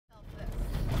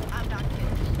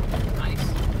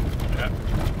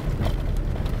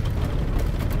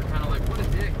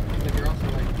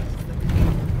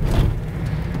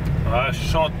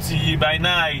Chantilly by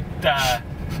night.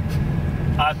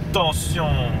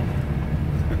 Attention.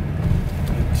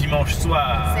 Dimanche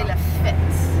soir. C'est la fête.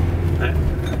 Ouais.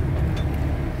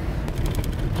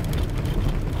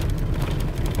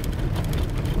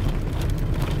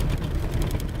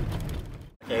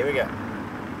 Okay, here we go.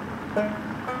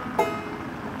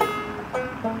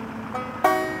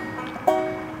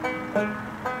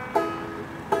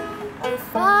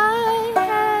 If I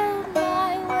had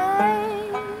my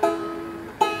way,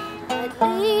 I'd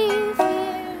leave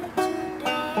here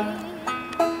today.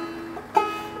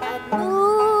 I'd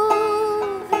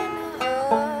move in a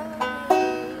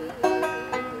hurry.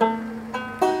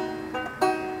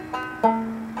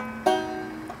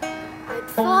 I'd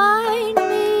find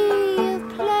me a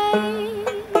place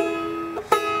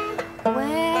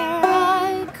where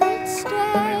I could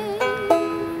stay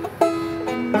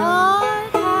and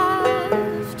not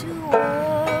have to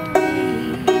worry.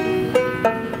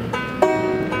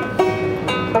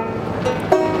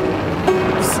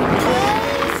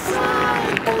 Someplace I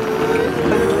could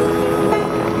lose.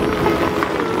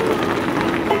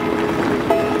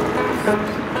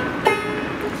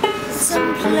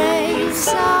 Someplace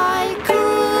I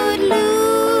could lose.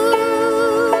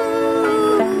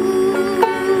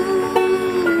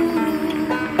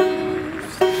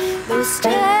 Those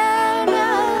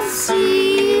Tennessee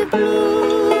blues.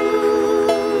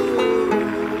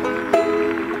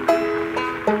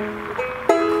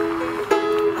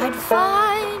 I'd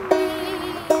find me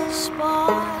a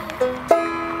spot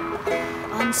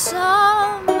on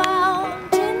some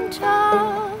mountain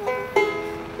top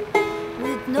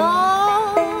with no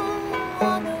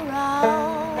one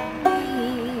around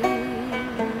me,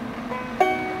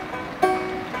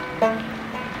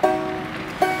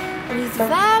 with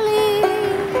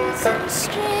valleys and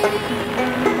streams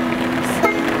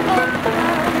and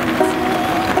birds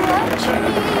in the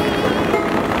trees,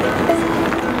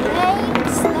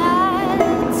 lakes that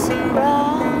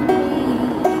surround me,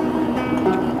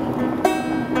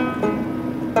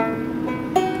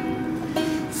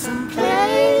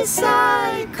 someplace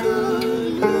I could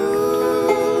lose,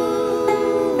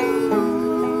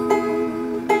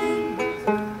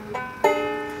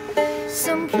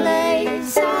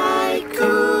 someplace I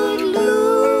could lose.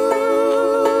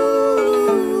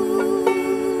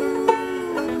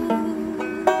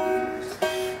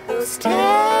 Those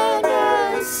Tennessee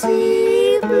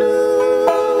blues.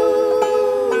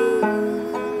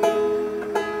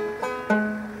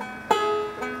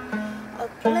 A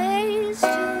place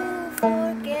to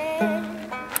forget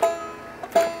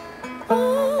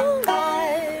all my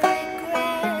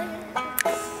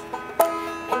regrets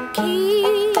and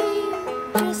keep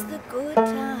just the good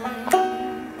times.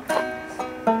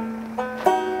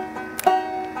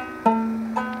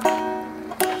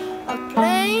 A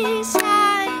place I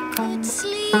could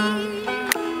sleep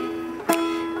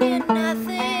in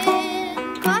nothing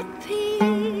but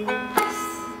peace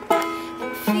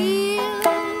and feel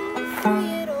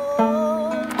free at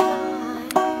all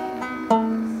times.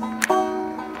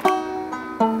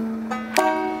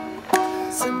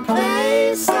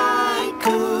 Someplace I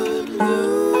could lose.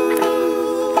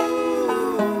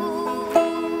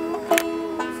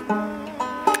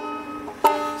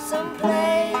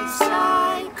 Someplace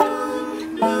I could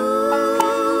lose.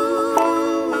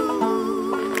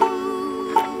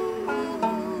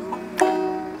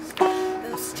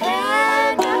 Those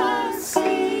Tennessee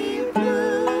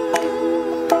blues.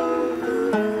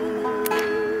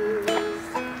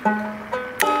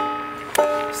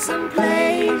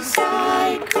 Someplace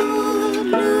I could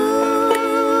lose.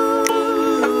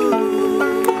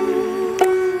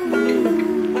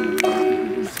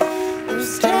 Those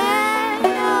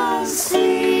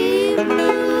Tennessee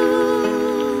blues.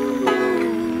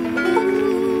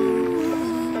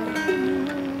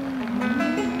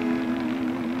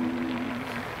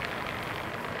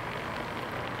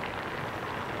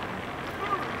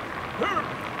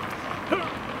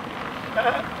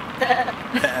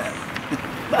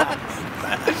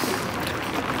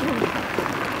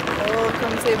 Oh,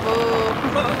 comme c'est beau.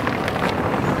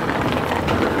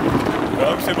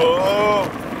 Comme c'est beau.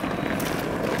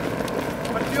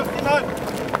 Voiture, Simone.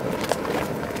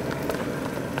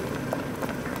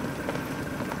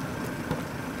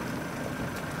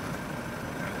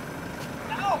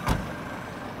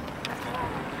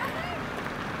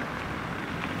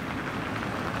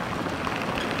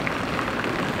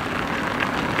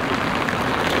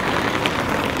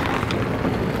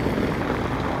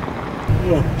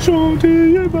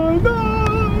 Chantilly by night.